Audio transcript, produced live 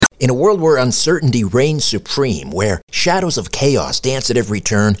In a world where uncertainty reigns supreme, where shadows of chaos dance at every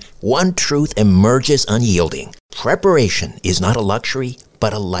turn, one truth emerges unyielding. Preparation is not a luxury,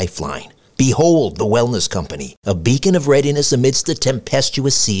 but a lifeline. Behold the Wellness Company, a beacon of readiness amidst the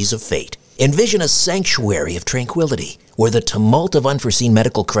tempestuous seas of fate. Envision a sanctuary of tranquility, where the tumult of unforeseen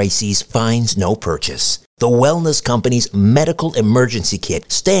medical crises finds no purchase. The Wellness Company's Medical Emergency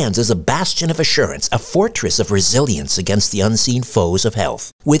Kit stands as a bastion of assurance, a fortress of resilience against the unseen foes of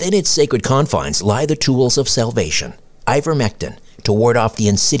health. Within its sacred confines lie the tools of salvation. Ivermectin, to ward off the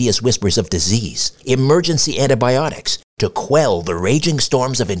insidious whispers of disease. Emergency antibiotics, to quell the raging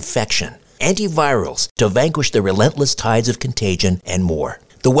storms of infection. Antivirals, to vanquish the relentless tides of contagion, and more.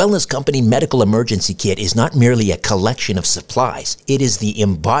 The Wellness Company Medical Emergency Kit is not merely a collection of supplies. It is the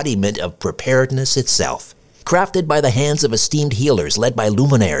embodiment of preparedness itself. Crafted by the hands of esteemed healers led by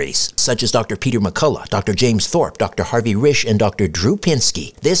luminaries such as Dr. Peter McCullough, Dr. James Thorpe, Dr. Harvey Risch, and Dr. Drew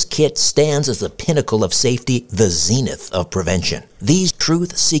Pinsky, this kit stands as the pinnacle of safety, the zenith of prevention. These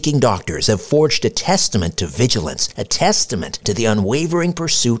truth-seeking doctors have forged a testament to vigilance, a testament to the unwavering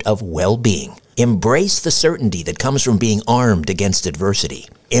pursuit of well-being. Embrace the certainty that comes from being armed against adversity.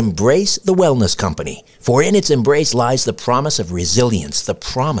 Embrace the Wellness Company, for in its embrace lies the promise of resilience, the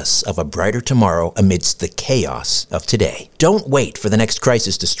promise of a brighter tomorrow amidst the chaos of today. Don't wait for the next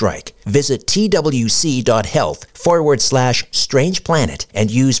crisis to strike. Visit twc.health/Strange Planet and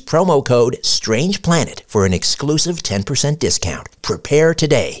use promo code Strange Planet for an exclusive 10% discount. Prepare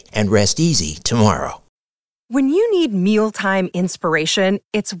today and rest easy tomorrow. When you need mealtime inspiration,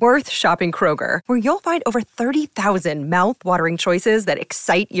 it's worth shopping Kroger, where you'll find over 30,000 mouth-watering choices that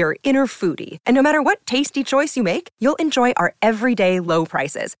excite your inner foodie. And no matter what tasty choice you make, you'll enjoy our everyday low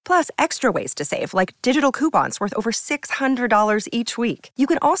prices, plus extra ways to save, like digital coupons worth over $600 each week. You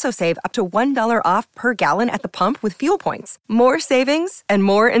can also save up to $1 off per gallon at the pump with fuel points. More savings and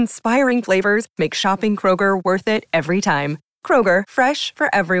more inspiring flavors make shopping Kroger worth it every time. Kroger, fresh for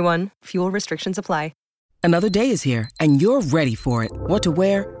everyone. Fuel restrictions apply. Another day is here, and you're ready for it. What to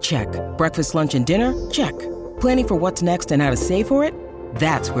wear? Check. Breakfast, lunch, and dinner? Check. Planning for what's next and how to save for it?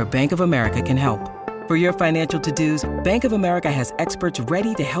 That's where Bank of America can help. For your financial to-dos, Bank of America has experts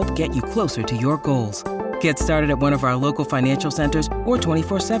ready to help get you closer to your goals. Get started at one of our local financial centers or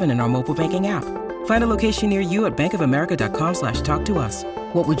 24/7 in our mobile banking app. Find a location near you at bankofamerica.com/talktous.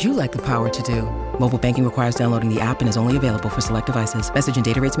 What would you like the power to do? Mobile banking requires downloading the app and is only available for select devices. Message and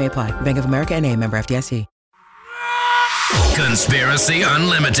data rates may apply. Bank of America N.A., member FDIC. Conspiracy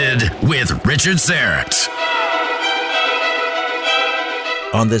Unlimited with Richard Syrett.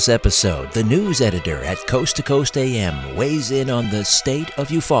 On this episode, the news editor at Coast to Coast AM weighs in on the state of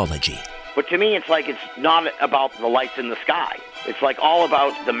ufology. But to me, it's like it's not about the lights in the sky. It's like all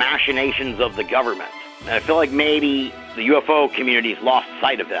about the machinations of the government. And I feel like maybe the UFO community's lost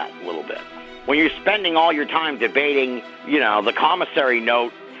sight of that a little bit. When you're spending all your time debating, the commissary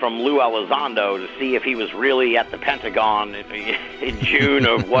note from Lou Elizondo to see if he was really at the Pentagon in June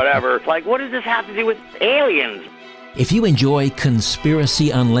or whatever, it's like, what does this have to do with aliens? If you enjoy Conspiracy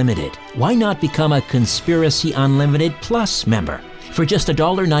Unlimited, why not become a Conspiracy Unlimited Plus member? For just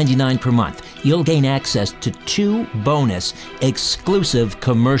 $1.99 per month, you'll gain access to 2 bonus, exclusive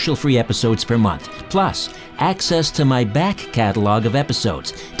commercial-free episodes per month, plus access to my back catalog of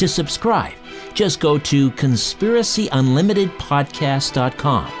episodes. To subscribe, just go to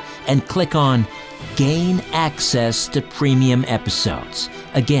conspiracyunlimitedpodcast.com and click on Gain Access to Premium Episodes.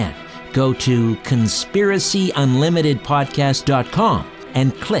 Again, go to conspiracyunlimitedpodcast.com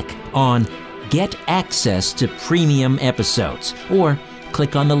and click on Get Access to Premium Episodes, or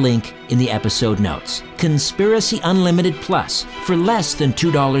click on the link in the episode notes. Conspiracy Unlimited Plus for less than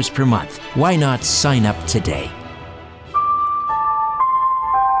 $2 per month. Why not sign up today?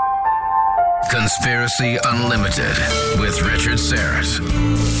 Conspiracy Unlimited with Richard Syrett.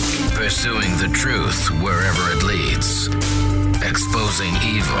 Pursuing the truth wherever it leads. Exposing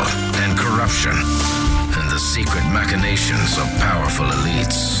evil and corruption and the secret machinations of powerful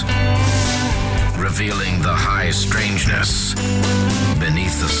elites. Revealing the high strangeness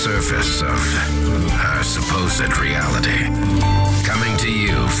beneath the surface of our supposed reality. Coming to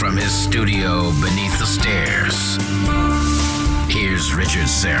you from his studio beneath the stairs, here's Richard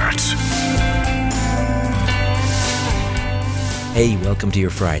Syrett. Hey, welcome to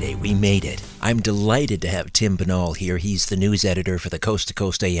your Friday. We made it. I'm delighted to have Tim Binnall here. He's the news editor for the Coast to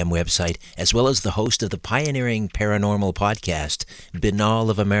Coast AM website, as well as the host of the pioneering paranormal podcast, Binnall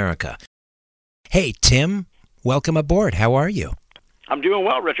of America. Hey, Tim, welcome aboard. How are you? I'm doing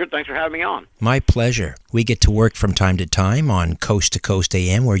well, Richard. Thanks for having me on. My pleasure. We get to work from time to time on Coast to Coast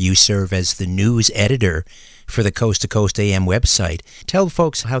AM, where you serve as the news editor for the Coast to Coast AM website. Tell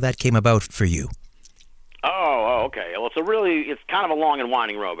folks how that came about for you. Oh, okay. Well, it's kind of a long and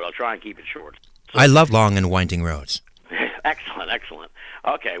winding road, but I'll try and keep it short. I love long and winding roads. Excellent.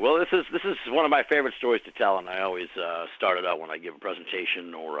 Okay, well, this is one of my favorite stories to tell, and I always start it out when I give a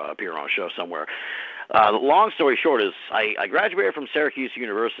presentation or appear on a show somewhere. The long story short is I graduated from Syracuse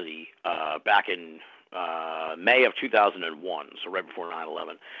University back in May of 2001, so right before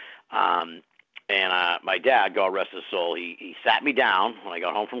 9/11. And my dad, God rest his soul, he sat me down when I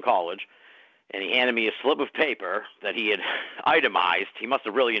got home from college, and he handed me a slip of paper that he had itemized. He must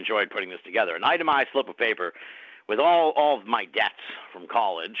have really enjoyed putting this together. An itemized slip of paper with all of my debts from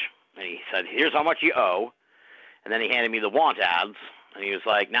college, and he said, here's how much you owe. And then he handed me the want ads, and he was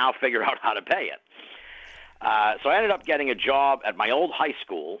like, now figure out how to pay it. So I ended up getting a job at my old high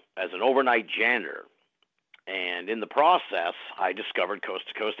school as an overnight janitor. And in the process, I discovered Coast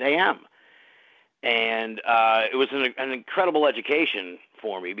to Coast AM. And it was an incredible education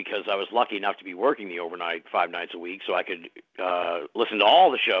for me because I was lucky enough to be working the overnight 5 nights a week, so I could listen to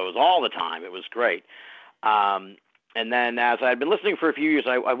all the shows all the time. It was great. And then as I had been listening for a few years,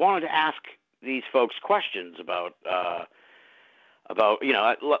 I wanted to ask these folks questions about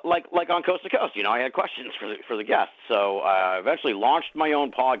like on Coast to Coast. I had questions for the guests. So I eventually launched my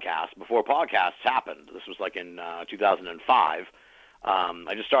own podcast before podcasts happened. This was like in 2005.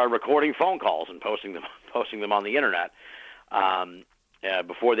 I just started recording phone calls and posting them on the internet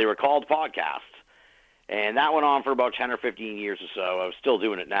before they were called podcasts. And that went on for about 10 or 15 years or so. I was still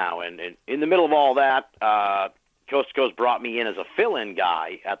doing it now. And in the middle of all that, Coast to Coast brought me in as a fill-in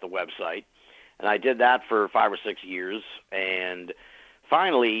guy at the website. And I did that for 5 or 6 years. And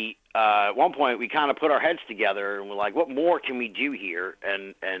finally, at one point, we kind of put our heads together and we're like, what more can we do here?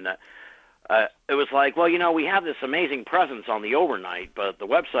 And it was like, well, we have this amazing presence on the overnight, but the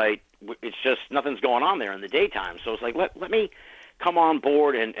website, it's just nothing's going on there in the daytime. So it's like, let me come on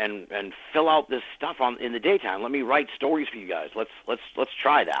board and fill out this stuff in the daytime. Let me write stories for you guys. Let's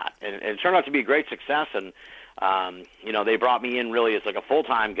try that. And it turned out to be a great success. And they brought me in really as like a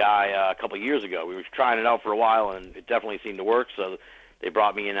full-time guy a couple of years ago. We were trying it out for a while, and it definitely seemed to work. So they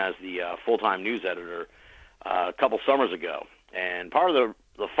brought me in as the full-time news editor a couple summers ago. And part of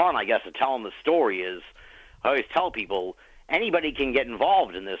the fun, I guess, of telling the story is I always tell people anybody can get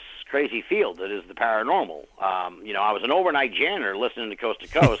involved in this crazy field that is the paranormal. I was an overnight janitor listening to Coast to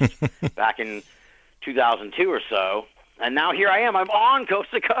Coast back in 2002 or so, and now here I am. I'm on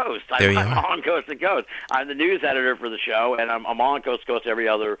Coast to Coast. I'm on Coast to Coast. I'm the news editor for the show, and I'm on Coast to Coast every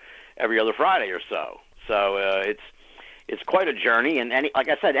other Friday or so. So it's quite a journey, and like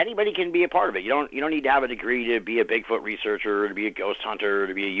I said, anybody can be a part of it. You don't need to have a degree to be a Bigfoot researcher, or to be a ghost hunter, or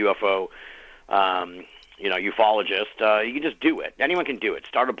to be a UFO ufologist. You can just do it. Anyone can do it.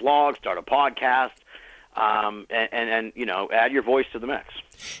 Start a blog, start a podcast, and add your voice to the mix.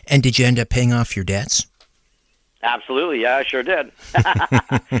 And did you end up paying off your debts? Absolutely, yeah, I sure did.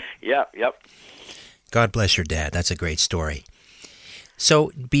 Yep. God bless your dad. That's a great story.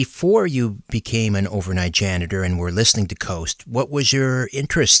 So before you became an overnight janitor and were listening to Coast, what was your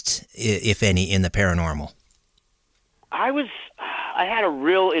interest, if any, in the paranormal? I had a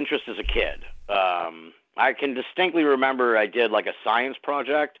real interest as a kid. I can distinctly remember I did like a science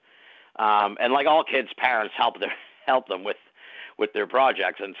project, and like all kids, parents help them with their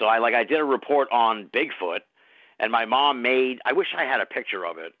projects. And so I did a report on Bigfoot, and my mom made, I wish I had a picture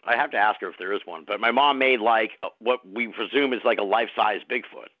of it. I have to ask her if there is one, but my mom made like what we presume is like a life-size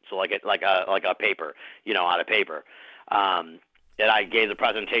Bigfoot. So like a paper, out of paper. And I gave the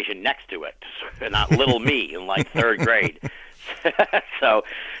presentation next to it, and not little me in like third grade. So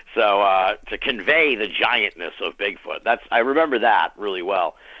to convey the giantness of Bigfoot, I remember that really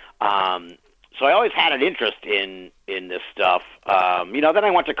well. So I always had an interest in this stuff. Then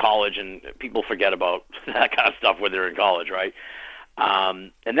I went to college, and people forget about that kind of stuff when they're in college, right?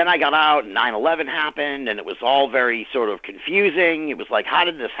 And then I got out, and 9/11 happened, and it was all very sort of confusing. It was like, how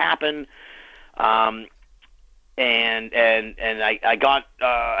did this happen? And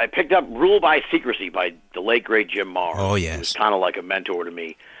I picked up Rule by Secrecy by the late great Jim Marr. Oh yes, he was kind of like a mentor to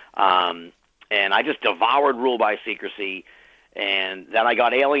me. And I just devoured Rule by Secrecy. And then I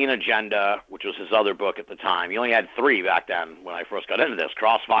got Alien Agenda, which was his other book at the time. He only had 3 back then when I first got into this: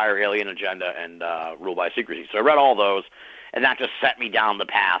 Crossfire, Alien Agenda, and Rule by Secrecy. So I read all those, and that just set me down the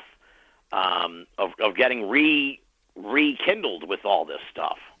path of getting rekindled with all this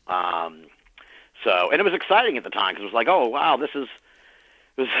stuff. And it was exciting at the time because it was like, oh wow,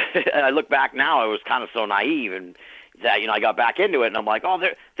 I look back now, I was kind of so naive, and that, I got back into it, and I'm like, oh,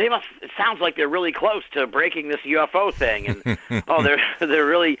 they must. It sounds like they're really close to breaking this UFO thing, and they're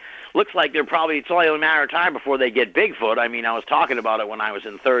really looks like it's only a matter of time before they get Bigfoot. I mean, I was talking about it when I was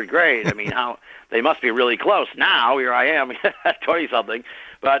in third grade. I mean, how they must be really close. Now here I am, 20-something,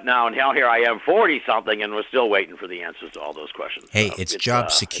 but now here I am, 40-something, and we're still waiting for the answers to all those questions. Hey, so it's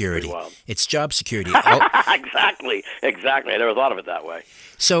job security. It's job security. Exactly. I never thought of it that way.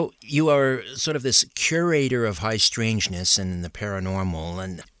 So you are sort of this curator of high strangeness and the paranormal,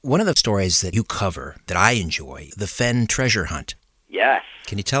 and one of the stories that you cover that I enjoy, the Fenn treasure hunt. Yes.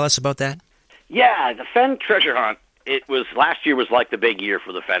 Can you tell us about that? Yeah, the Fenn treasure hunt. Last year was like the big year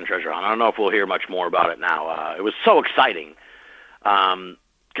for the Fenn treasure hunt. I don't know if we'll hear much more about it now. It was so exciting.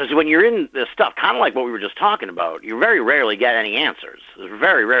 Because when you're in this stuff, kind of like what we were just talking about, you very rarely get any answers. There's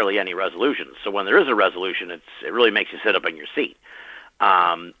very rarely any resolutions. So when there is a resolution, it really makes you sit up in your seat.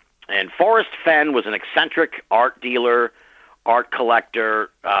 And Forrest Fenn was an eccentric art dealer, art collector.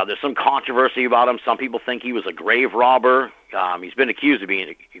 There's some controversy about him. Some people think he was a grave robber. He's been accused of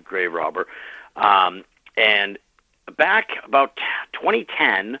being a grave robber. And back about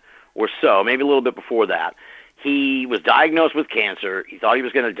 2010 or so, maybe a little bit before that, he was diagnosed with cancer. He thought he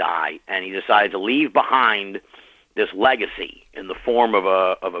was going to die, and he decided to leave behind this legacy in the form of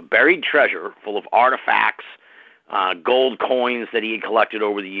a buried treasure full of artifacts, gold coins that he had collected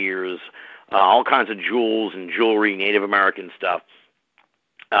over the years, all kinds of jewels and jewelry, Native American stuff.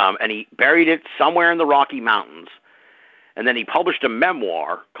 And he buried it somewhere in the Rocky Mountains. And then he published a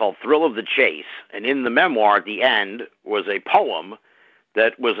memoir called Thrill of the Chase. And in the memoir at the end was a poem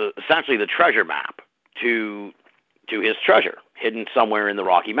that was essentially the treasure map to his treasure, hidden somewhere in the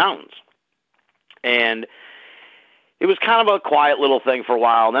Rocky Mountains. And it was kind of a quiet little thing for a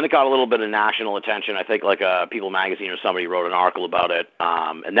while, and then it got a little bit of national attention. I think like People magazine or somebody wrote an article about it,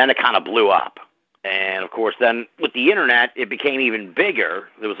 and then it kind of blew up. And, of course, then with the Internet, it became even bigger.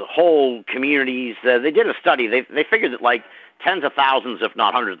 There was a whole communities. They did a study. They figured that like tens of thousands, if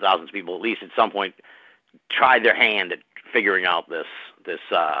not hundreds of thousands of people, at least at some point, tried their hand at figuring out this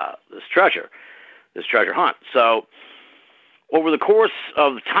treasure hunt. So over the course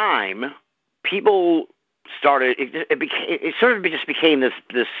of time, people started. It sort of just became this.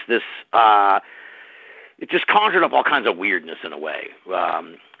 It just conjured up all kinds of weirdness in a way.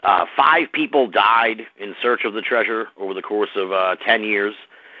 5 people died in search of the treasure over the course of 10 years,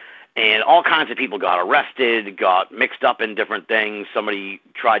 and all kinds of people got arrested, got mixed up in different things. Somebody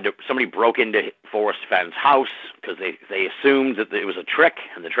broke into Forrest Fenn's house because they assumed that it was a trick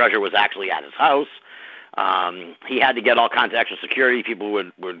and the treasure was actually at his house. He had to get all kinds of extra security. People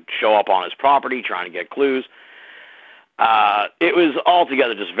would show up on his property trying to get clues. It was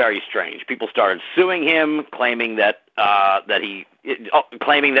altogether just very strange. People started suing him, claiming that they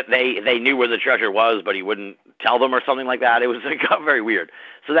knew where the treasure was, but he wouldn't tell them or something like that. It got very weird.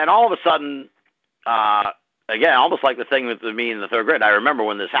 So then all of a sudden, again, almost like the thing with me in the third grade, I remember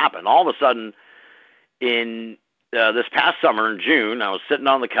when this happened. All of a sudden, in this past summer in June, I was sitting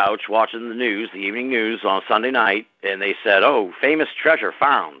on the couch watching the news, the evening news on Sunday night, and they said, "Oh, famous treasure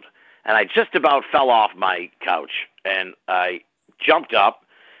found." And I just about fell off my couch, and I jumped up,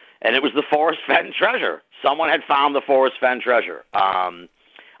 and it was the Forrest Fenn treasure. Someone had found the Forrest Fenn treasure.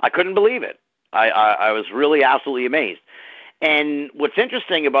 I couldn't believe it. I was really absolutely amazed. And what's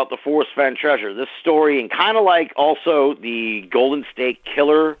interesting about the Forrest Fenn treasure, this story, and kind of like also the Golden State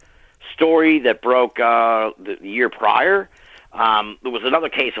Killer story that broke the year prior, there was another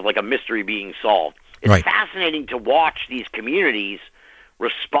case of like a mystery being solved. It's fascinating to watch these communities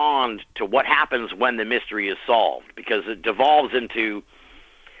respond to what happens when the mystery is solved, because it devolves into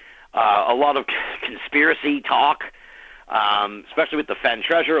a lot of conspiracy talk, especially with the Fenn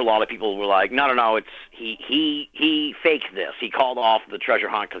treasure. A lot of people were like, no, it's he faked this. He called off the treasure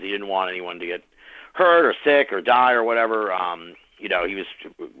hunt because he didn't want anyone to get hurt or sick or die or whatever. He was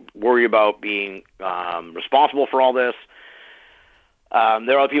worried about being responsible for all this.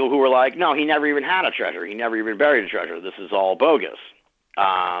 There are people who were like, no, he never even had a treasure. He never even buried a treasure. This is all bogus.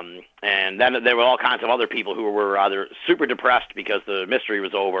 And then there were all kinds of other people who were either super depressed because the mystery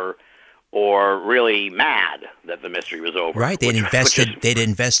was over, or really mad that the mystery was over. Right, they'd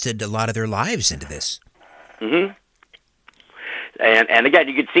invested a lot of their lives into this. Mm-hmm. And again,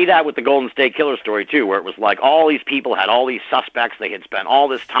 you could see that with the Golden State Killer story too, where it was like all these people had all these suspects. They had spent all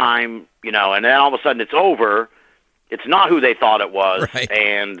this time, and then all of a sudden it's over. It's not who they thought it was, right.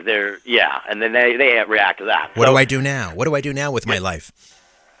 And and then they react to that. What do I do now? What do I do now with my life?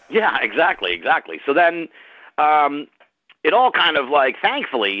 Yeah, exactly. So then it all kind of like,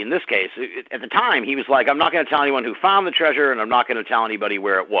 thankfully, in this case, at the time, he was like, I'm not going to tell anyone who found the treasure, and I'm not going to tell anybody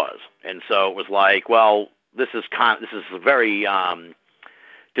where it was. And so it was like, well, this is very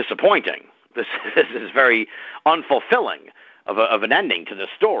disappointing. This is very unfulfilling of an ending to this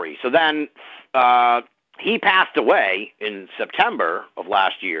story. So then he passed away in September of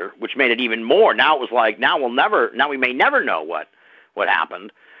last year, which made it even more. Now it was like, now we may never know what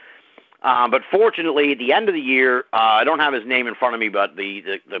happened. But fortunately, at the end of the year, I don't have his name in front of me, but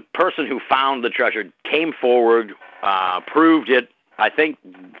the person who found the treasure came forward, proved it. I think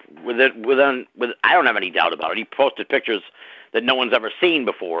I don't have any doubt about it. He posted pictures that no one's ever seen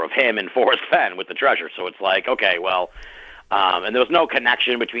before of him and Forrest Fenn with the treasure. So it's like, okay, well, and there was no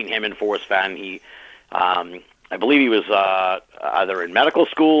connection between him and Forrest Fenn. He, I believe he was either in medical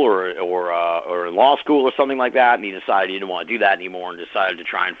school or in law school or something like that, and he decided he didn't want to do that anymore and decided to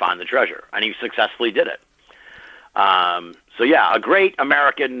try and find the treasure, and he successfully did it. So yeah, a great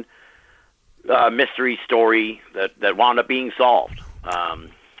American mystery story that wound up being solved.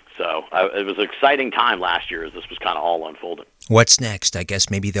 It was an exciting time last year as this was kind of all unfolding. What's next? I guess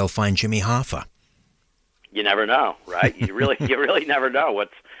maybe they'll find Jimmy Hoffa. You never know, right? You really never know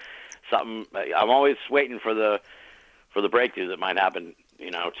what's something. I'm always waiting for the breakthrough that might happen,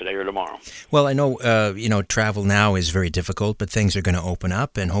 today or tomorrow. Well, I know, travel now is very difficult, but things are going to open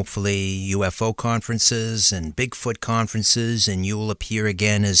up, and hopefully UFO conferences and Bigfoot conferences, and you will appear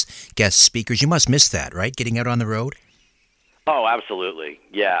again as guest speakers. You must miss that, right? Getting out on the road? Oh, absolutely.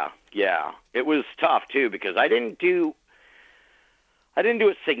 Yeah. It was tough too because I didn't do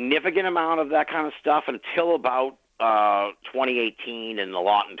a significant amount of that kind of stuff until about 2018 and a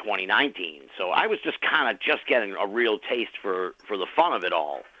lot in 2019. So I was just kind of getting a real taste for the fun of it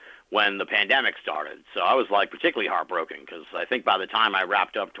all when the pandemic started. So I was like particularly heartbroken because I think by the time I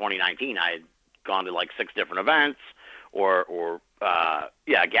wrapped up 2019, I had gone to like 6 different events or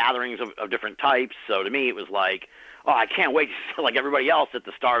gatherings of different types. So to me, it was like, oh, I can't wait to, like everybody else at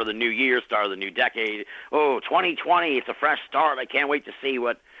the start of the new year, start of the new decade. Oh, 2020, it's a fresh start. I can't wait to see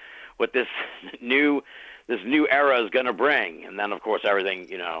what this new era is going to bring. And then, of course, everything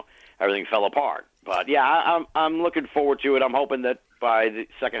fell apart. But yeah, I'm looking forward to it. I'm hoping that by the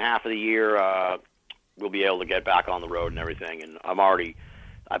second half of the year, we'll be able to get back on the road and everything. And I'm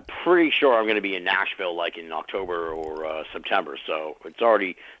pretty sure I'm going to be in Nashville like in October or September. So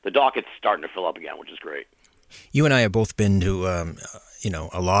the docket's starting to fill up again, which is great. You and I have both been to,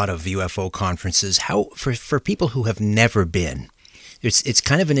 a lot of UFO conferences. How, for people who have never been, it's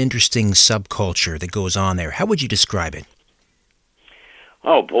kind of an interesting subculture that goes on there. How would you describe it?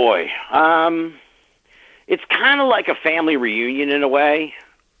 Oh, boy. It's kind of like a family reunion in a way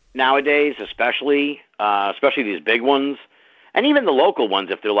nowadays, especially these big ones. And even the local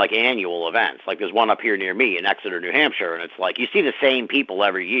ones, if they're like annual events. Like there's one up here near me in Exeter, New Hampshire, and it's like you see the same people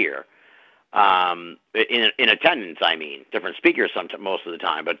every year. In attendance, I mean, different speakers most of the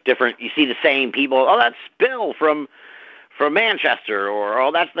time, but you see the same people. Oh, that's Bill from Manchester, or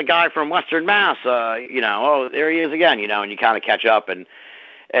oh, that's the guy from Western Mass. Oh, there he is again. And you kind of catch up, and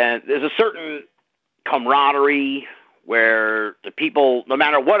there's a certain camaraderie where the people, no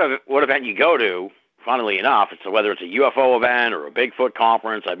matter what event you go to, funnily enough, whether it's a UFO event or a Bigfoot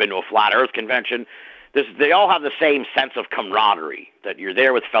conference. I've been to a flat Earth convention. They all have the same sense of camaraderie, that you're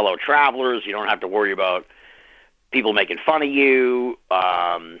there with fellow travelers. You don't have to worry about people making fun of you.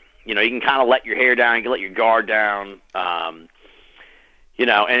 You can kind of let your hair down. You can let your guard down, and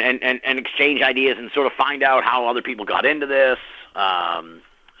exchange ideas and sort of find out how other people got into this.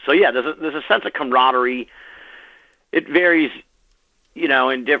 So, yeah, there's a sense of camaraderie. It varies,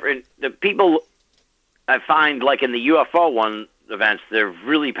 in different – the people I find, like in the UFO events, they're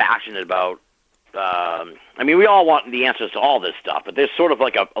really passionate about we all want the answers to all this stuff, but there's sort of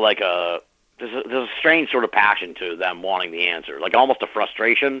there's a strange sort of passion to them wanting the answer, like almost a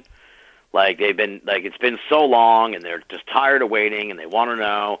frustration. Like it's been so long and they're just tired of waiting and they want to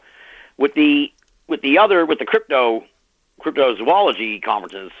know. With the cryptozoology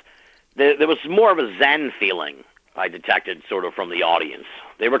conferences, there was more of a Zen feeling I detected sort of from the audience.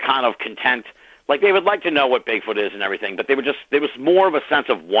 They were kind of content, like they would like to know what Bigfoot is and everything, but there was more of a sense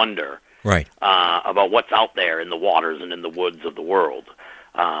of wonder. Right. About what's out there in the waters and in the woods of the world.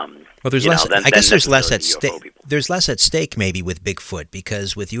 Well, there's less. I guess there's less at stake. There's less at stake maybe with Bigfoot,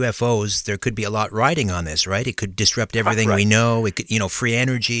 because with UFOs there could be a lot riding on this, right? It could disrupt everything we know. It could, free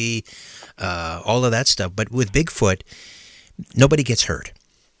energy, all of that stuff. But with Bigfoot, nobody gets hurt.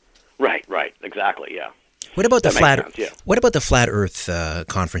 Right. Exactly. Yeah. What about the flat? Sense, yeah. What about the flat Earth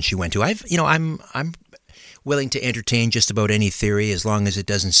conference you went to? I'm willing to entertain just about any theory as long as it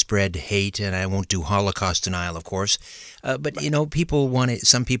doesn't spread hate, and I won't do Holocaust denial, of course. But people want it.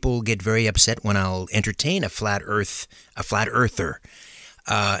 Some people get very upset when I'll entertain a flat earther.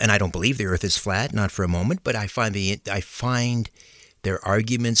 And I don't believe the Earth is flat, not for a moment, but I find their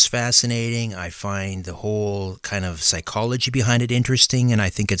arguments fascinating. I find the whole kind of psychology behind it interesting, and I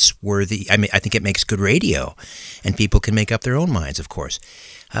think it's worthy. I think it makes good radio, and people can make up their own minds, of course.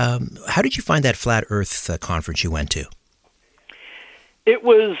 How did you find that Flat Earth conference you went to? It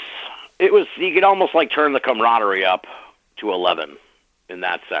was. You could almost like turn the camaraderie up to 11 in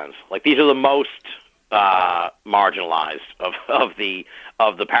that sense. Like these are the most marginalized of the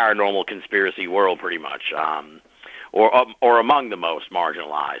paranormal conspiracy world, pretty much. Or among the most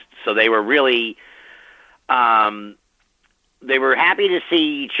marginalized. So they were really, they were happy to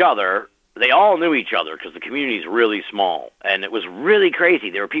see each other. They all knew each other because the community is really small, and it was really crazy.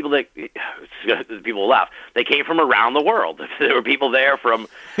 There were people people left. They came from around the world. There were people there from,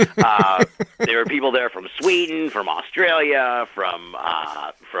 Sweden, from Australia, from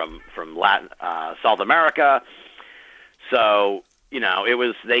Latin, South America. So. It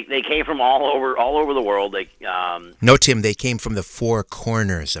was they came from all over the world. No, Tim, they came from the four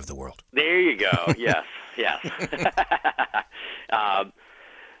corners of the world. There you go. Yes.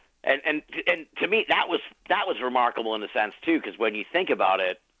 And to me that was remarkable in a sense too, because when you think about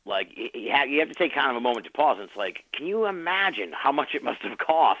it, like you have to take kind of a moment to pause. And it's like, can you imagine how much it must have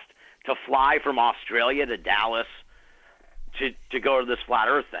cost to fly from Australia to Dallas? To go to this flat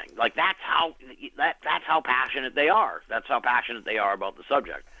Earth thing, like that's how passionate they are. That's how passionate they are about the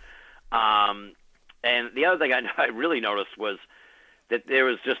subject. And the other thing I really noticed was that there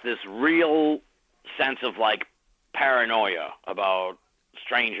was just this real sense of like paranoia about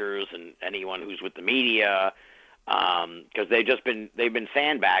strangers and anyone who's with the media, because they've been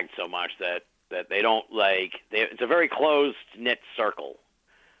sandbagged so much that they don't it's a very close knit circle.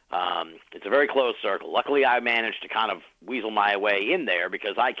 It's a very close circle. Luckily, I managed to kind of weasel my way in there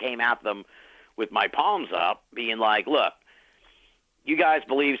because I came at them with my palms up, being like, look, you guys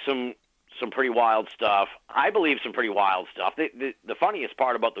believe some pretty wild stuff. I believe some pretty wild stuff. The funniest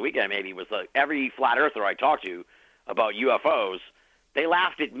part about the weekend maybe was that every flat earther I talked to about UFOs, they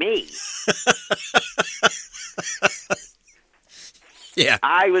laughed at me. Yeah.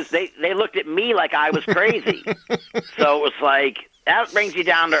 They looked at me like I was crazy. So it was like, that brings you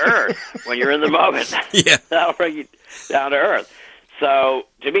down to earth when you're in the moment. Yeah. That'll bring you down to earth. So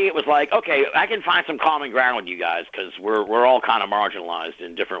to me, it was like, okay, I can find some common ground with you guys because we're all kind of marginalized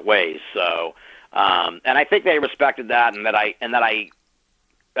in different ways. So, and I think they respected that, and that I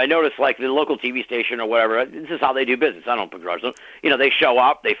noticed like the local TV station or whatever. This is how they do business. I don't begrudge them. They show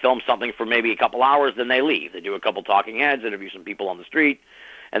up, they film something for maybe a couple hours, then they leave. They do a couple talking heads, interview some people on the street,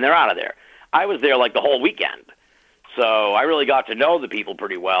 and they're out of there. I was there like the whole weekend. So I really got to know the people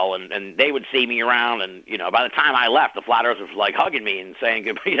pretty well, and they would see me around, and by the time I left, the flat earthers was like hugging me and saying,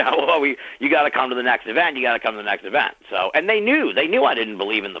 you got to come to the next event, you got to come to the next event. So, and they knew I didn't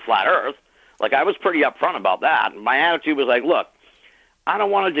believe in the flat Earth. Like I was pretty upfront about that. My attitude was like, look, I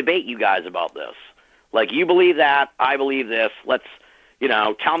don't want to debate you guys about this. Like you believe that, I believe this. Let's,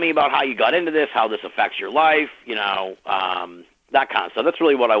 tell me about how you got into this, how this affects your life, that kind of stuff. That's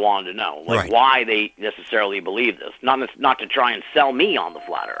really what I wanted to know, like right. Why they necessarily believe this, not to try and sell me on the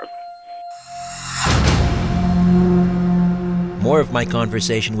flat Earth. More of my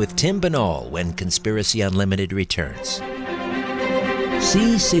conversation with Tim Binnall when Conspiracy Unlimited returns.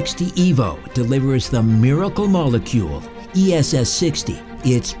 C60 Evo delivers the miracle molecule, ESS60.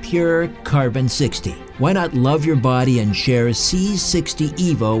 It's pure carbon 60. Why not love your body and share C60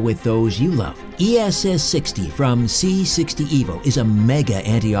 Evo with those you love? ESS60 from C60 Evo is a mega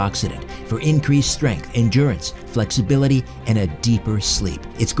antioxidant for increased strength, endurance, flexibility, and a deeper sleep.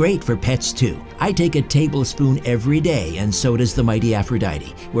 It's great for pets too. I take a tablespoon every day, and so does the mighty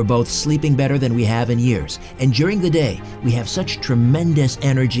Aphrodite. We're both sleeping better than we have in years, and during the day, we have such tremendous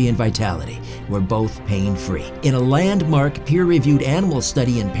energy and vitality. We're both pain-free. In a landmark peer-reviewed animal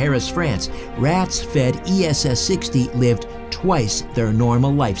study in Paris, France, rats fed ESS60 lived twice their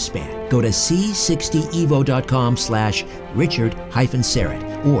normal lifespan. Go to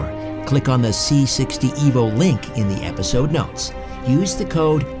c60evo.com/Richard-Serrett or click on the C60 Evo link in the episode notes. Use the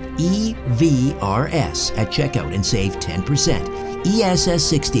code EVRS at checkout and save 10%.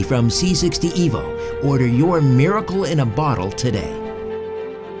 ESS60 from C60 Evo. Order your miracle in a bottle today.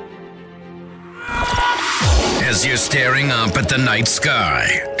 As you're staring up at the night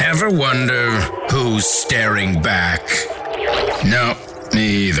sky, ever wonder who's staring back? No,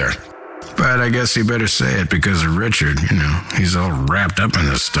 me either. But I guess you better say it because of Richard. He's all wrapped up in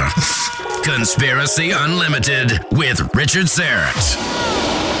this stuff. Conspiracy Unlimited with Richard Serrett.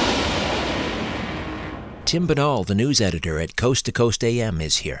 Tim Binnall, the news editor at Coast to Coast AM,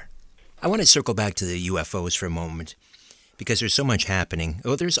 is here. I want to circle back to the UFOs for a moment because there's so much happening.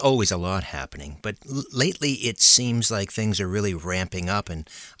 Well, there's always a lot happening, but lately it seems like things are really ramping up, and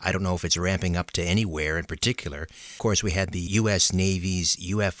I don't know if it's ramping up to anywhere in particular. Of course, we had the U.S. Navy's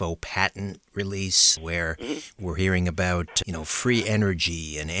UFO patent release, where we're hearing about, free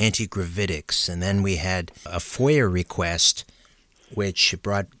energy and anti-gravitics, and then we had a FOIA request which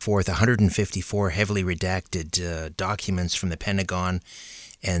brought forth 154 heavily redacted documents from the Pentagon,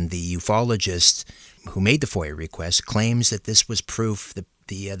 and the ufologist who made the FOIA request claims that this was proof that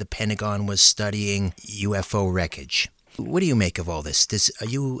the Pentagon was studying UFO wreckage. What do you make of all this? Are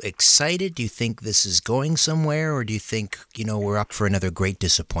you excited? Do you think this is going somewhere, or do you think, we're up for another great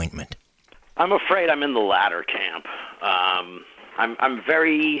disappointment? I'm afraid I'm in the latter camp. I'm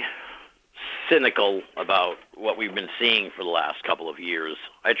very cynical about what we've been seeing for the last couple of years.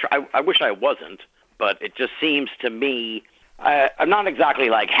 I wish I wasn't, but it just seems to me, I'm not exactly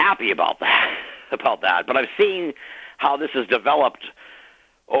happy about that, but I've seen how this has developed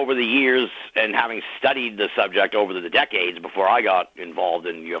over the years, and having studied the subject over the decades before I got involved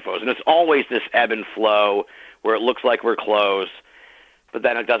in UFOs. And it's always this ebb and flow where it looks like we're close, but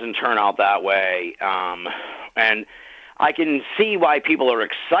then it doesn't turn out that way. And I can see why people are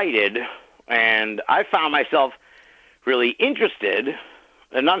excited, and I found myself really interested,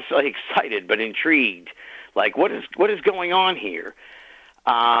 and not necessarily excited, but intrigued. Like, what is going on here?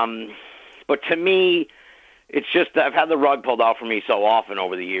 But to me, it's just that I've had the rug pulled out from me so often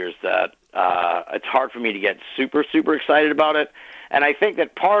over the years that it's hard for me to get super, super excited about it. And I think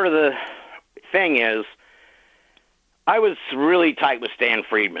that part of the thing is I was really tight with Stan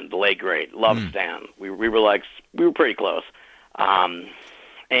Friedman, the late great. Loved Stan. We were pretty close.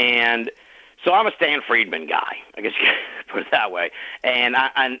 And so I'm a Stan Friedman guy, I guess you could put it that way. And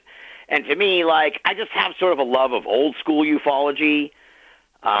to me, I just have sort of a love of old school ufology.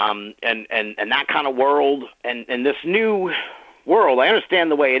 And that kind of world, and this new world, I understand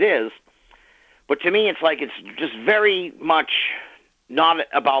the way it is, but to me, it's just very much not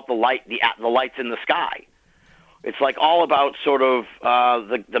about the lights in the sky. It's all about sort of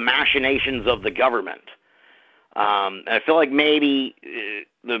the machinations of the government. And I feel like maybe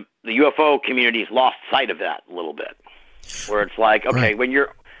the UFO community's lost sight of that a little bit, where it's okay, right, when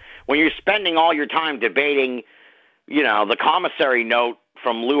you're spending all your time debating, the commissary note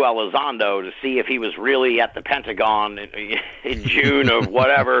from Lou Elizondo to see if he was really at the Pentagon in June or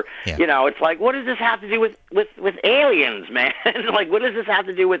whatever. Yeah. It's what does this have to do with aliens, man? What does this have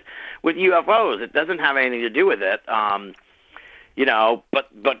to do with UFOs? It doesn't have anything to do with it.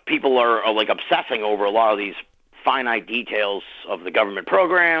 But people are obsessing over a lot of these finite details of the government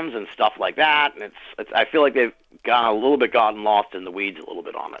programs and stuff like that. And it's I feel like they've gotten lost in the weeds a little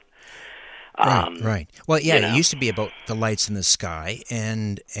bit on it. Right. Well, yeah, it used to be about the lights in the sky,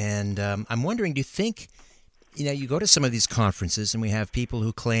 and I'm wondering, do you think, you go to some of these conferences and we have people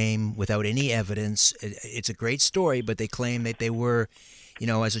who claim without any evidence, it's a great story, but they claim that they were,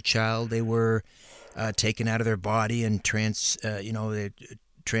 as a child, they were taken out of their body and transferred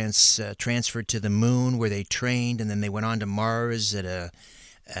to the moon where they trained, and then they went on to Mars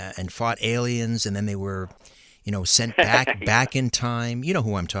and fought aliens, and then they were sent back back in time. You know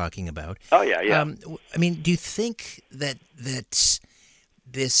who I'm talking about. Oh, yeah. Do you think that this,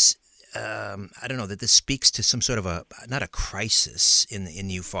 I don't know, that this speaks to some sort of not a crisis in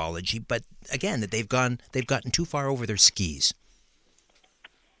ufology, but again, that they've gotten too far over their skis?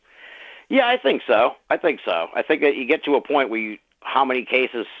 Yeah, I think so. I think that you get to a point where how many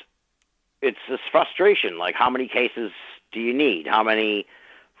cases, it's this frustration. How many cases do you need? How many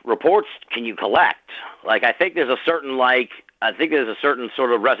reports can you collect? I think there's a certain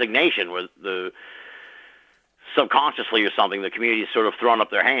sort of resignation with the subconsciously or something. The community's sort of thrown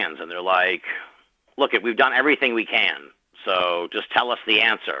up their hands, and they're like, look, we've done everything we can, so just tell us the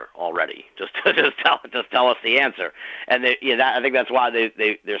answer already. Just tell us the answer. And I think that's why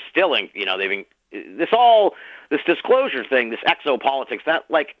they're still this disclosure thing, this exopolitics, that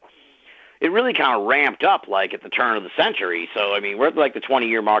it really kind of ramped up at the turn of the century. So, we're at the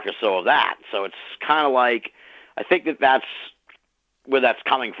 20-year mark or so of that. So it's kind of I think that's where that's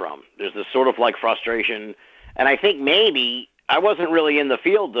coming from. There's this sort of frustration. And I think maybe, I wasn't really in the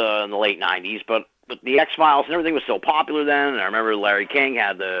field in the late 90s, but the X-Files and everything was so popular then. And I remember Larry King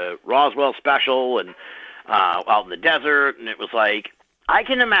had the Roswell special and out in the desert. And it was I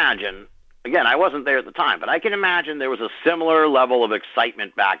can imagine, again, I wasn't there at the time, but I can imagine there was a similar level of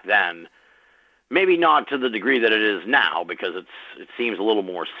excitement back then. Maybe not to the degree that it is now, because it seems a little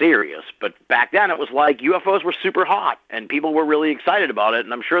more serious. But back then it was UFOs were super hot, and people were really excited about it.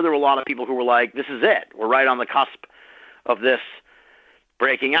 And I'm sure there were a lot of people who were this is it. We're right on the cusp of this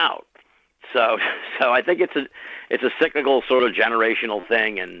breaking out. So I think it's it's a cyclical sort of generational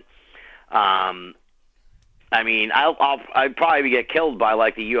thing, and I mean, I'd probably get killed by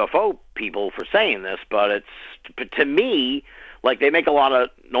like the UFO people for saying this, but to me, like they make a lot of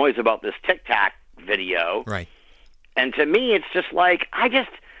noise about this Tic Tac video, right? And to me, it's just like I just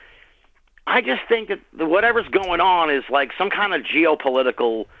think that whatever's going on is like some kind of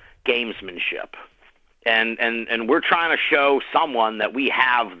geopolitical gamesmanship, and we're trying to show someone that we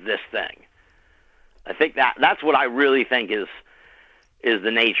have this thing. I think that's what I really think is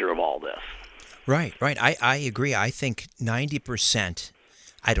the nature of all this. Right. I agree. I think 90%,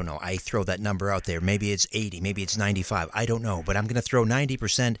 I don't know, I throw that number out there. Maybe it's 80, maybe it's 95. I don't know. But I'm going to throw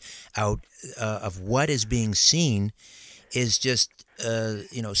 90% out of what is being seen is just,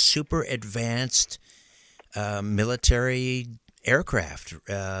 super advanced military aircraft.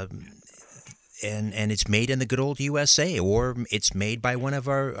 And it's made in the good old USA, or it's made by one of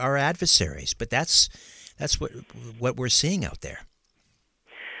our adversaries. But that's what we're seeing out there.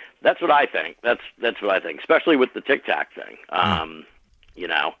 That's what I think. That's what I think, especially with the Tic Tac thing. You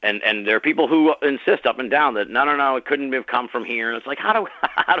know, and there are people who insist up and down that no, it couldn't have come from here. And it's like, how do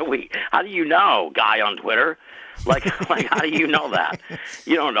you know, guy on Twitter? Like how do you know that?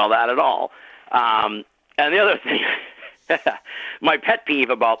 You don't know that at all. And the other thing, my pet peeve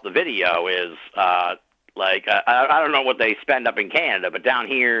about the video is I don't know what they spend up in Canada, but down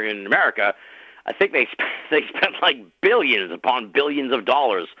here in America, I think they spent like billions upon billions of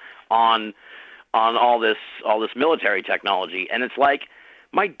dollars on all this military technology, and it's like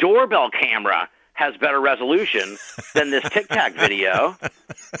my doorbell camera has better resolution than this Tic Tac video.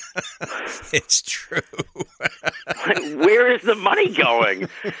 It's true. Where is the money going?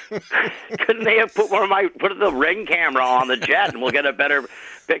 Couldn't they have put the Ring camera on the jet, and we'll get a better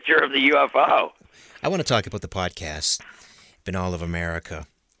picture of the UFO? I want to talk about the podcast, Binnall of America,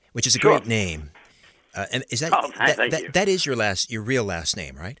 which is a Sure. great name. And is that thank you. that is your real last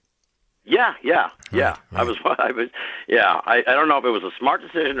name, right? Yeah. Right. I was. I don't know if it was a smart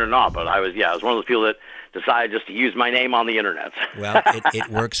decision or not, but I was one of those people that decided just to use my name on the internet. Well, it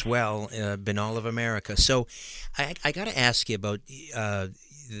works well, Binnall of America. So, I got to ask you about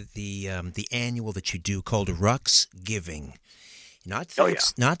the annual that you do called Ruck's Giving. Not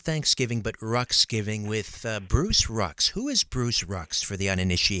Thanksgiving, but Ruck's Giving with Bruce Rucks. Who is Bruce Rucks for the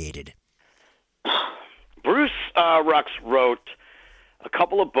uninitiated? Bruce Rucks wrote a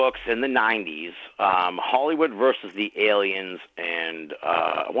couple of books in the 90s, Hollywood versus the Aliens, and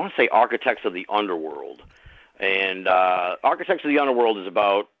I want to say Architects of the Underworld. And Architects of the Underworld is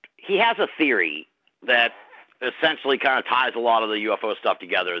about, he has a theory that essentially kind of ties a lot of the UFO stuff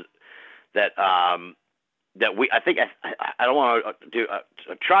together that I don't want to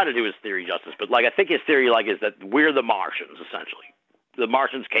try to do his theory justice, but like I think his theory is that we're the Martians, essentially. The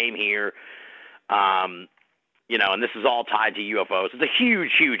Martians came here, and this is all tied to UFOs. It's a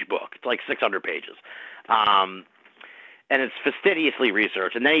huge, huge book. It's like 600 pages. And it's fastidiously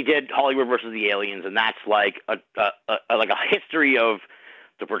researched. And then he did Hollywood versus the Aliens, and that's like a history of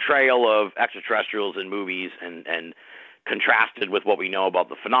the portrayal of extraterrestrials in movies and contrasted with what we know about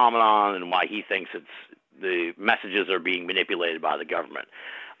the phenomenon and why he thinks the messages are being manipulated by the government.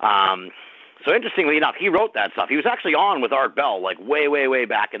 So interestingly enough, he wrote that stuff. He was actually on with Art Bell like way, way, way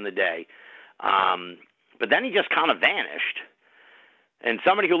back in the day. But then he just kind of vanished. And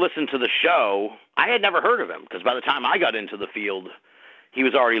somebody who listened to the show, I had never heard of him because by the time I got into the field, he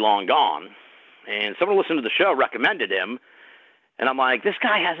was already long gone. And someone who listened to the show recommended him. And I'm like, this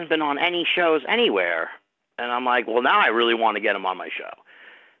guy hasn't been on any shows anywhere. And I'm like, well, now I really want to get him on my show.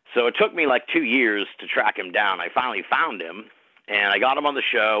 So it took me like 2 years to track him down. I finally found him, and I got him on the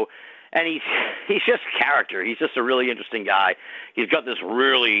show. And he's just a character. He's just a really interesting guy. He's got this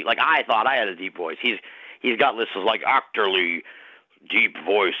really, like I thought I had a deep voice. He's got this like actorly deep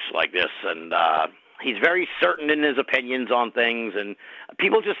voice like this, and he's very certain in his opinions on things, and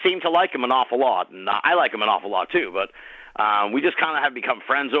people just seem to like him an awful lot, and I like him an awful lot too. But we just kind of have become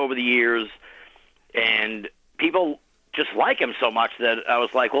friends over the years, and people just like him so much that I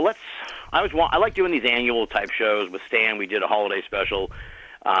was like, well, I like doing these annual type shows with Stan. We did a holiday special.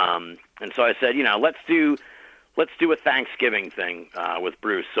 And so I said, let's do a Thanksgiving thing with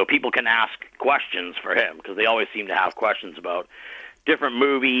Bruce so people can ask questions for him because they always seem to have questions about different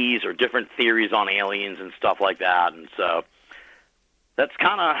movies or different theories on aliens and stuff like that. And so that's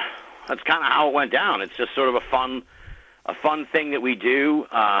kind of how it went down. It's just sort of a fun thing that we do.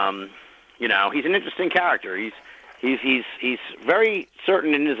 He's an interesting character. He's very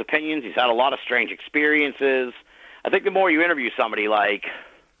certain in his opinions. He's had a lot of strange experiences. I think the more you interview somebody, like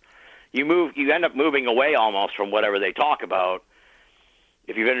you end up moving away almost from whatever they talk about.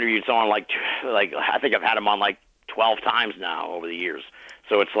 If you've interviewed someone like I think I've had him on like 12 times now over the years.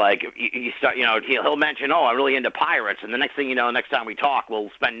 So it's like you start, he'll mention, I'm really into pirates, and the next thing you know, next time we talk, we'll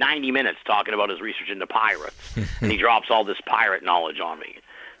spend 90 minutes talking about his research into pirates, and he drops all this pirate knowledge on me.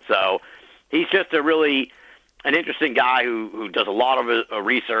 So he's just an interesting guy who does a lot of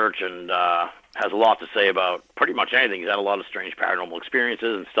research and has a lot to say about pretty much anything. He's had a lot of strange paranormal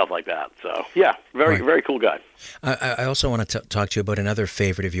experiences and stuff like that. So, yeah, very cool guy. I also want to talk to you about another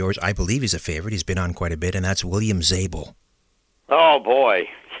favorite of yours. I believe he's a favorite. He's been on quite a bit, and that's William Zabel. Oh, boy.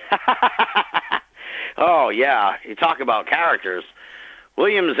 Oh, yeah. You talk about characters.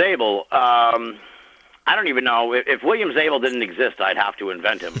 William Zabel, I don't even know. If William Zabel didn't exist, I'd have to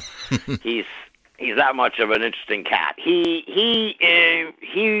invent him. He's that much of an interesting cat. He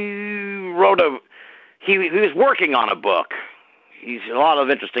wrote he was working on a book. He's a lot of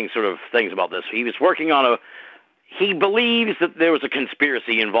interesting sort of things about this. He was working on he believes that there was a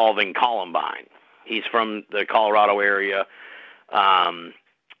conspiracy involving Columbine. He's from the Colorado area.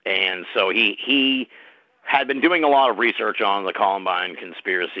 And so he had been doing a lot of research on the Columbine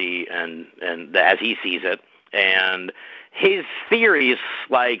conspiracy and as he sees it. And his theory is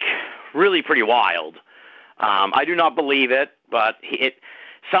really pretty wild. I do not believe it, but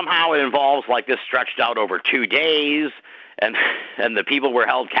somehow it involves this stretched out over 2 days, and the people were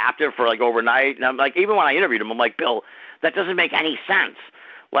held captive for overnight. And I'm even when I interviewed him, I'm like, Bill, that doesn't make any sense.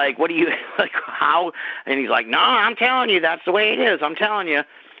 What do you how? And he's like, no, I'm telling you, that's the way it is. I'm telling you.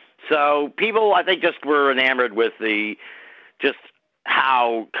 So people, I think, just were enamored with just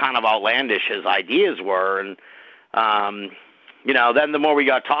how kind of outlandish his ideas were, and then the more we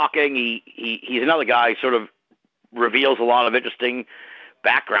got talking, he's another guy who sort of reveals a lot of interesting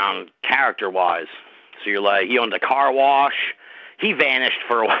background character-wise. So you're he owned a car wash. He vanished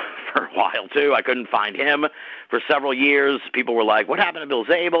for a while, too. I couldn't find him for several years. People were like, what happened to Bill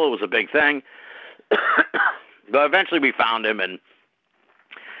Zabel? It was a big thing. But eventually we found him, and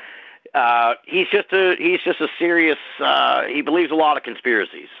he's just a serious, he believes a lot of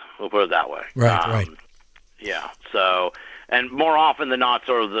conspiracies. We'll put it that way. Right. Yeah. So, and more often than not,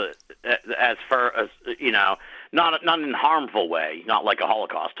 sort of as far as, not in a harmful way, not like a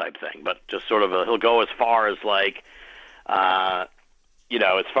Holocaust type thing, but just sort of he'll go as far as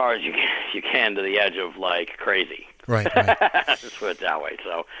as far as you can to the edge of crazy. Right. Just put it that way.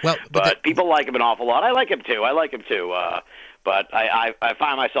 So, well, but people like him an awful lot. I like him too. But I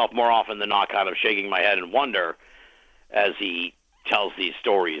find myself more often than not kind of shaking my head in wonder as he tells these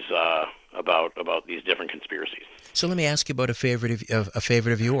stories about these different conspiracies. So let me ask you about a favorite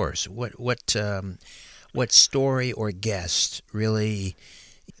of yours. What story or guest really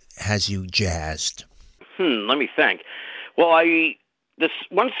has you jazzed? Let me think. Well, this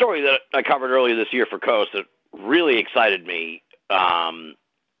one story that I covered earlier this year for Coast that really excited me. And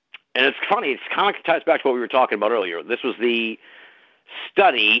it's funny, it kind of ties back to what we were talking about earlier. This was the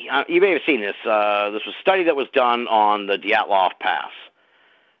study, you may have seen this, this was a study that was done on the Dyatlov Pass.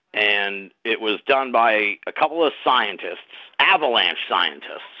 And it was done by a couple of scientists, avalanche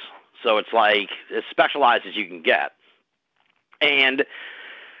scientists. So it's as specialized as you can get. And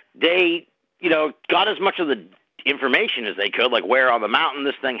they, got as much of the information as they could, where on the mountain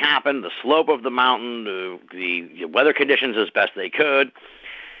this thing happened, the slope of the mountain, the weather conditions as best they could.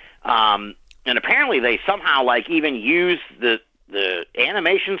 And apparently they somehow even used the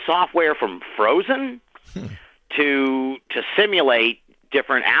animation software from Frozen to simulate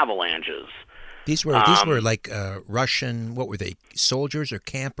different avalanches. These were Russian. What were they? Soldiers or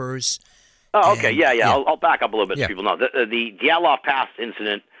campers? Oh, okay, yeah. I'll back up a little bit so people know the Dyatlov Pass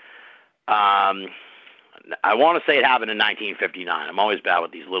incident. I want to say it happened in 1959. I'm always bad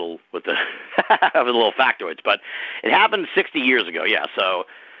with the little factoids, but it happened 60 years ago. Yeah, so.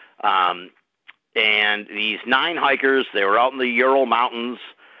 And these 9 hikers, they were out in the Ural Mountains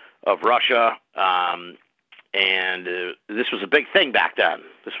of Russia, and this was a big thing back then.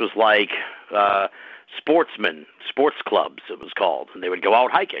 This was sports clubs, it was called, and they would go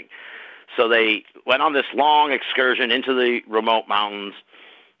out hiking. So they went on this long excursion into the remote mountains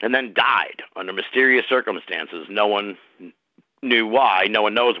and then died under mysterious circumstances. No one knew why. No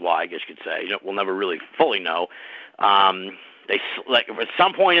one knows why, I guess you could say. We'll never really fully know. They at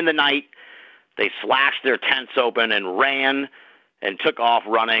some point in the night, they slashed their tents open and ran and took off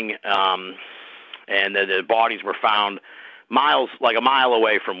running, and the bodies were found a mile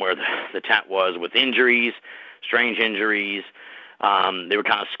away from where the tent was, with injuries, strange injuries. They were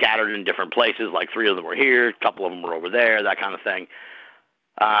kind of scattered in different places, 3 of them were here, a couple of them were over there, that kind of thing.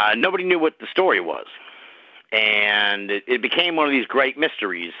 Nobody knew what the story was, and it became one of these great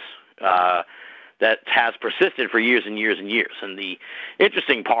mysteries that has persisted for years and years and years. And the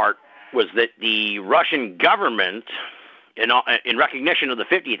interesting part was that the Russian government, in recognition of the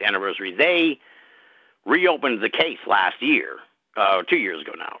 50th anniversary, they reopened the case last year, 2 years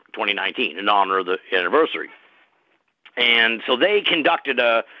ago now, 2019, in honor of the anniversary. And so they conducted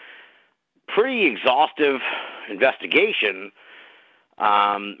a pretty exhaustive investigation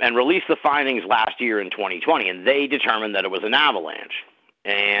and released the findings last year in 2020, and they determined that it was an avalanche.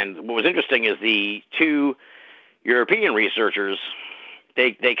 And what was interesting is the two European researchers,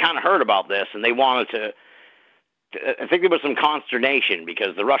 they kind of heard about this, and they wanted to, I think there was some consternation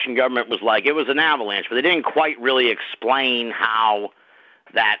because the Russian government was like, it was an avalanche, but they didn't quite really explain how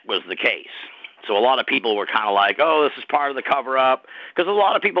that was the case. So a lot of people were kind of like, oh, this is part of the cover-up, because a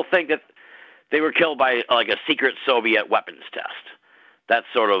lot of people think that they were killed by like a secret Soviet weapons test. That's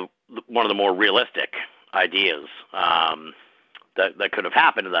sort of one of the more realistic ideas that could have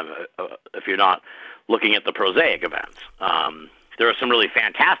happened to them if you're not looking at the prosaic events. There are some really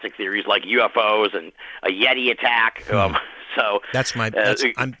fantastic theories like UFOs and a Yeti attack. So that's my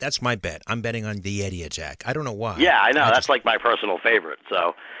bet. I'm betting on the Yeti attack. I don't know why. Yeah, I know. That's like my personal favorite.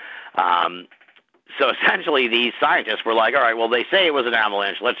 So essentially these scientists were like, all right, well, they say it was an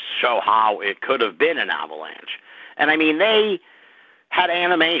avalanche. Let's show how it could have been an avalanche. And I mean, they had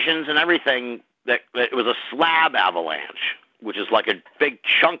animations and everything that it was a slab avalanche, which is like a big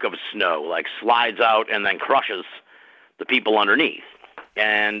chunk of snow, like slides out and then crushes the people underneath.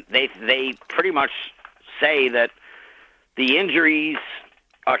 And they pretty much say that the injuries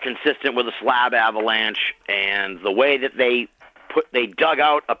are consistent with a slab avalanche, and the way that they dug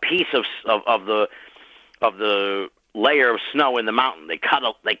out a piece of the layer of snow in the mountain. They cut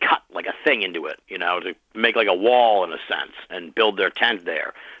like a thing into it, to make like a wall in a sense and build their tent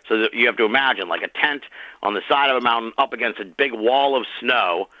there. So that you have to imagine like a tent on the side of a mountain up against a big wall of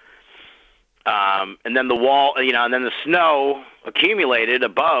snow. And then the wall, and then the snow accumulated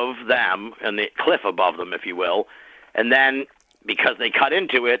above them and the cliff above them, if you will. And then because they cut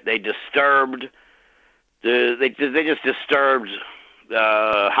into it, they disturbed how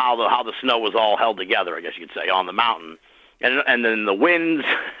the snow was all held together, I guess you could say, on the mountain. And then the winds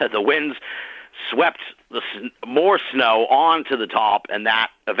swept more snow onto the top, and that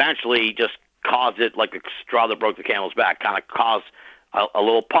eventually just caused it, like the straw that broke the camel's back, kind of caused a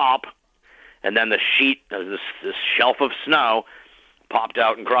little pop. And then the sheet, this shelf of snow, popped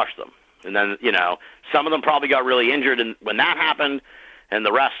out and crushed them. And then, some of them probably got really injured when that happened, and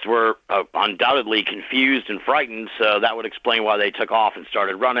the rest were undoubtedly confused and frightened, so that would explain why they took off and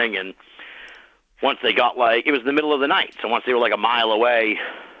started running. And once they got, it was in the middle of the night, so once they were like a mile away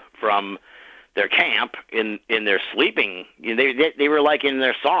from their camp in their sleeping, they were like in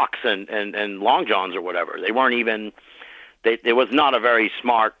their socks and long johns or whatever. They weren't even, it was not a very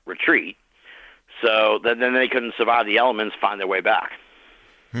smart retreat. So then they couldn't survive the elements, find their way back.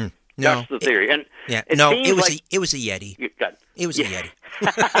 No, that's the theory. And it was a Yeti. It was a Yeti.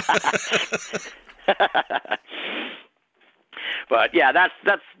 But yeah, that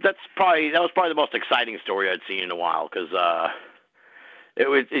was probably the most exciting story I'd seen in a while, because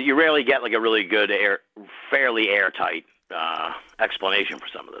you rarely get like a really good fairly airtight explanation for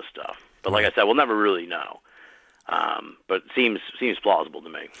some of this stuff. But like I said, we'll never really know. But it seems plausible to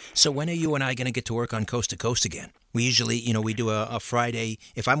me. So when are you and I going to get to work on Coast to Coast again? We usually, we do a Friday.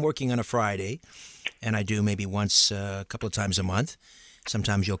 If I'm working on a Friday, and I do maybe once, a couple of times a month,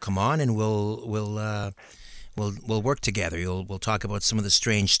 sometimes you'll come on and we'll work together. We'll talk about some of the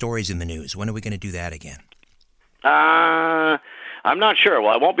strange stories in the news. When are we going to do that again? I'm not sure.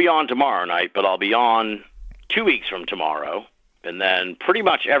 Well, I won't be on tomorrow night, but I'll be on 2 weeks from tomorrow, and then pretty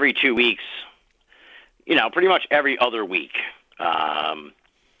much every 2 weeks. Pretty much every other week. So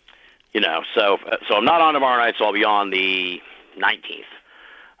I'm not on tomorrow night, so I'll be on the 19th.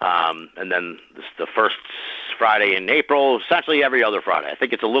 And then the first Friday in April, essentially every other Friday. I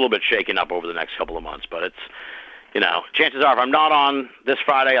think it's a little bit shaken up over the next couple of months, but it's, chances are if I'm not on this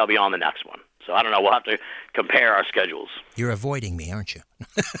Friday, I'll be on the next one. So I don't know. We'll have to compare our schedules. You're avoiding me, aren't you?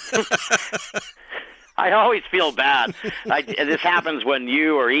 I always feel bad. This happens when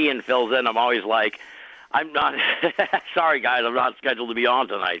you or Ian fills in. I'm always like, I'm not sorry, guys. I'm not scheduled to be on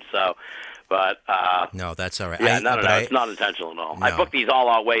tonight. So, but no, that's all right. Yeah, no. It's not intentional at all. No. I book these all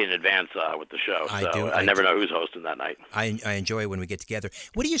out way in advance with the show, so I never know who's hosting that night. I enjoy when we get together.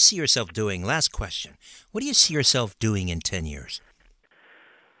 What do you see yourself doing? Last question. What do you see yourself doing in 10 years?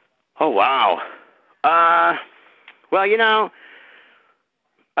 Oh wow. Well, I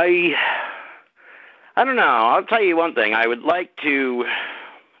don't know. I'll tell you one thing. I would like to.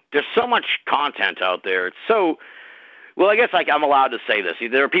 There's so much content out there. It's so Well, I guess I'm allowed to say this.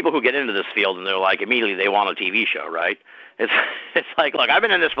 There are people who get into this field and they're like, immediately they want a TV show, right? It's like, look, I've been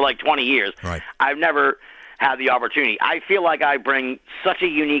in this for like 20 years. Right. I've never had the opportunity. I feel like I bring such a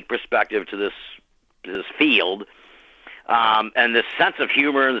unique perspective to this field, and this sense of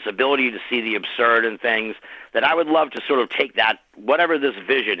humor and this ability to see the absurd in things, that I would love to sort of take that, whatever this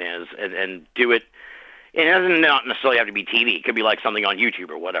vision is, and do it. And it doesn't not necessarily have to be TV. It could be like something on YouTube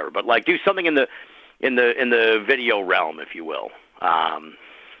or whatever, but like do something in the video realm, if you will.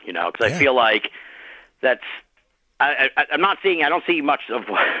 Because I feel like that's. I'm not seeing. I don't see much of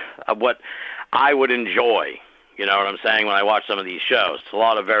what I would enjoy. You know what I'm saying? When I watch some of these shows, it's a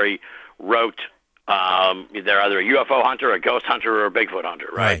lot of very rote. They're either a UFO hunter, a ghost hunter, or a Bigfoot hunter,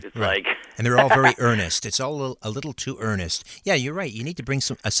 right? It's like, and they're all very earnest. It's all a little too earnest. Yeah, you're right. You need to bring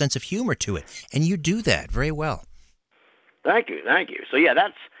a sense of humor to it, and you do that very well. Thank you. So yeah,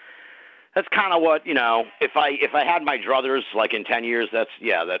 that's kind of what, if I had my druthers like in 10 years, that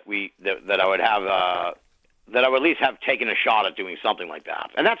I would have. That I would at least have taken a shot at doing something like that.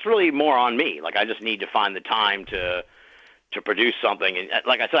 And that's really more on me. Like, I just need to find the time to produce something. And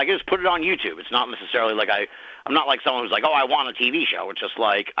like I said, I can just put it on YouTube. It's not necessarily like I'm not like someone who's like, oh, I want a TV show. It's just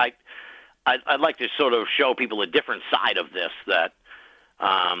like I'd like to sort of show people a different side of this that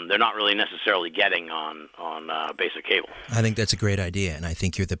they're not really necessarily getting on basic cable. I think that's a great idea, and I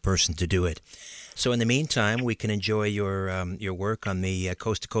think you're the person to do it. So in the meantime, we can enjoy your work on the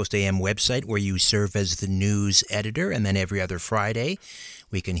Coast to Coast AM website, where you serve as the news editor, and then every other Friday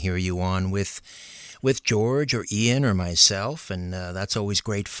we can hear you on with George or Ian or myself, and that's always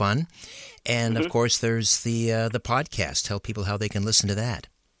great fun. And of course, there's the podcast. Tell people how they can listen to that.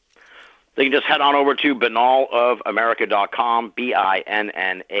 They can just head on over to binnallofamerica.com,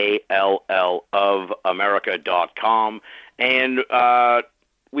 BINNALL of America.com, and I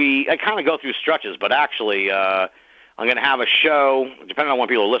kind of go through stretches, but actually I'm going to have a show, depending on when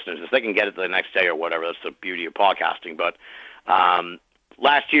people are listening to this, they can get it the next day or whatever. That's the beauty of podcasting. But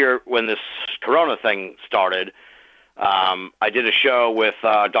last year when this corona thing started, I did a show with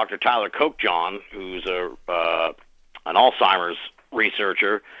Dr. Tyler Kochjohn, who's an Alzheimer's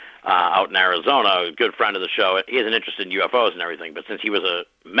researcher out in Arizona, a good friend of the show. He has an interest in UFOs and everything, but since he was a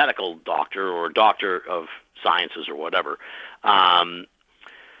medical doctor or doctor of sciences or whatever,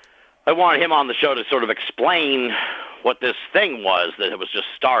 I wanted him on the show to sort of explain what this thing was that it was just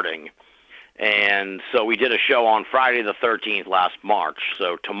starting. And so we did a show on Friday the 13th last March.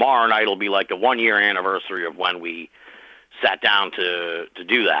 So tomorrow night will be like the 1-year anniversary of when we sat down to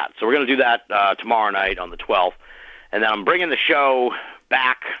do that. So we're going to do that tomorrow night on the 12th. And then I'm bringing the show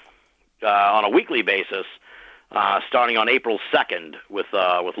back on a weekly basis starting on April 2nd with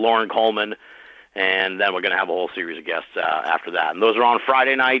Lauren Coleman. And then we're going to have a whole series of guests after that. And those are on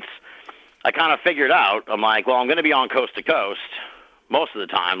Friday nights. I kind of figured out, I'm like, well, I'm going to be on Coast to Coast most of the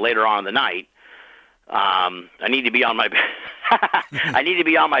time later on in the night. I need to be on my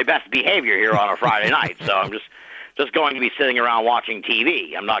best behavior here on a Friday night. So I'm just going to be sitting around watching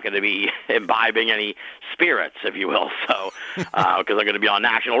TV. I'm not going to be imbibing any spirits, if you will. So because I'm going to be on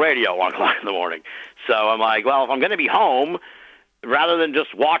national radio at 1 o'clock in the morning. So I'm like, well, if I'm going to be home, rather than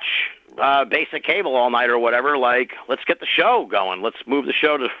just watch basic cable all night or whatever, like, let's get the show going. Let's move the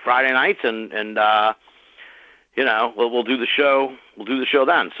show to Friday nights, and we'll do the show. We'll do the show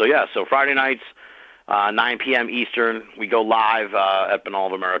then. So yeah, so Friday nights, 9 p.m. Eastern, we go live at Binnall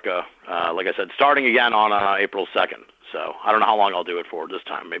of America. Like I said, starting again on April 2nd. So I don't know how long I'll do it for this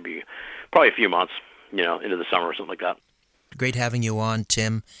time. Probably a few months, into the summer or something like that. Great having you on,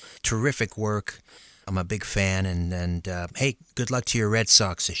 Tim. Terrific work. I'm a big fan, and hey, good luck to your Red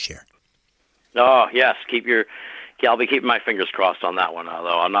Sox this year. Oh yes, I'll be keeping my fingers crossed on that one.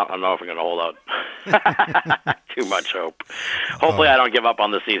 Although I don't know if I'm going to hold out too much hope. Hopefully, I don't give up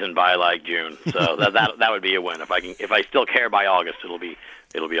on the season by like June. So that would be a win. If I still care by August, it'll be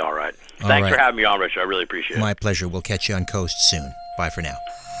all right. Thanks for having me on, Richard. I really appreciate it. My pleasure. We'll catch you on Coast soon. Bye for now.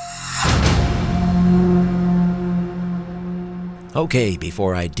 Okay,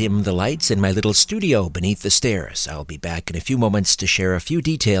 before I dim the lights in my little studio beneath the stairs, I'll be back in a few moments to share a few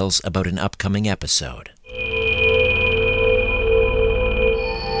details about an upcoming episode.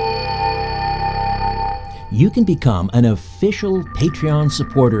 You can become an official Patreon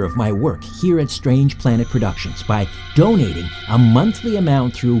supporter of my work here at Strange Planet Productions by donating a monthly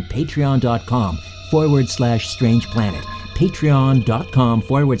amount through patreon.com/Strange Planet.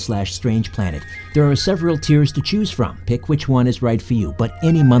 Patreon.com/Strange Planet. There are several tiers to choose from. Pick which one is right for you, but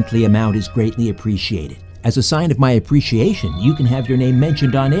any monthly amount is greatly appreciated. As a sign of my appreciation, you can have your name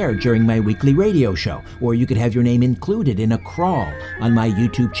mentioned on air during my weekly radio show, or you could have your name included in a crawl on my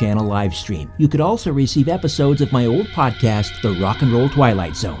YouTube channel live stream. You could also receive episodes of my old podcast, The Rock and Roll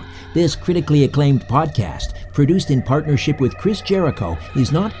Twilight Zone. This critically acclaimed podcast, produced in partnership with Chris Jericho,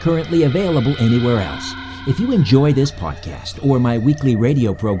 is not currently available anywhere else. If you enjoy this podcast or my weekly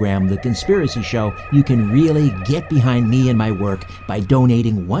radio program, The Conspiracy Show, you can really get behind me and my work by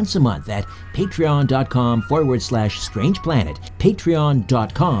donating once a month at patreon.com/Strange Planet.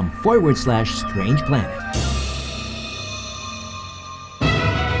 Patreon.com/Strange Planet.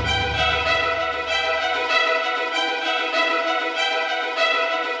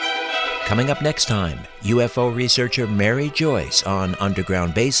 Coming up next time, UFO researcher Mary Joyce on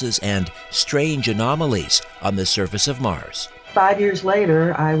underground bases and strange anomalies on the surface of Mars. 5 years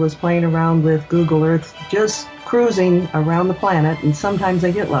later, I was playing around with Google Earth, just cruising around the planet, and sometimes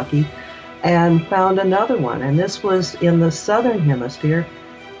I get lucky, and found another one. And this was in the southern hemisphere,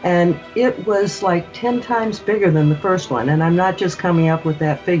 and it was like 10 times bigger than the first one. And I'm not just coming up with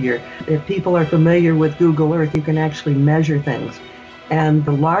that figure. If people are familiar with Google Earth, you can actually measure things. And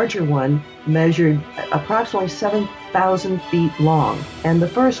the larger one measured approximately 7,000 feet long. And the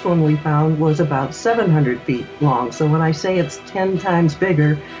first one we found was about 700 feet long. So when I say it's 10 times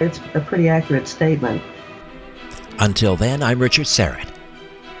bigger, it's a pretty accurate statement. Until then, I'm Richard Serrett.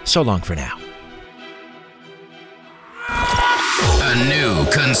 So long for now. A new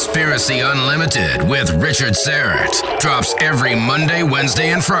Conspiracy Unlimited with Richard Serrett drops every Monday,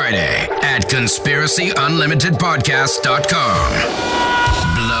 Wednesday, and Friday at conspiracyunlimitedpodcast.com.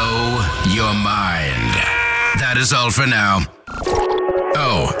 Blow your mind. That is all for now.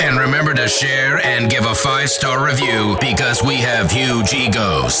 Oh, and remember to share and give a 5-star review because we have huge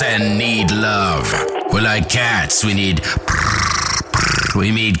egos and need love. We're like cats. We need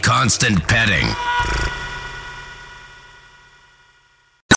constant petting.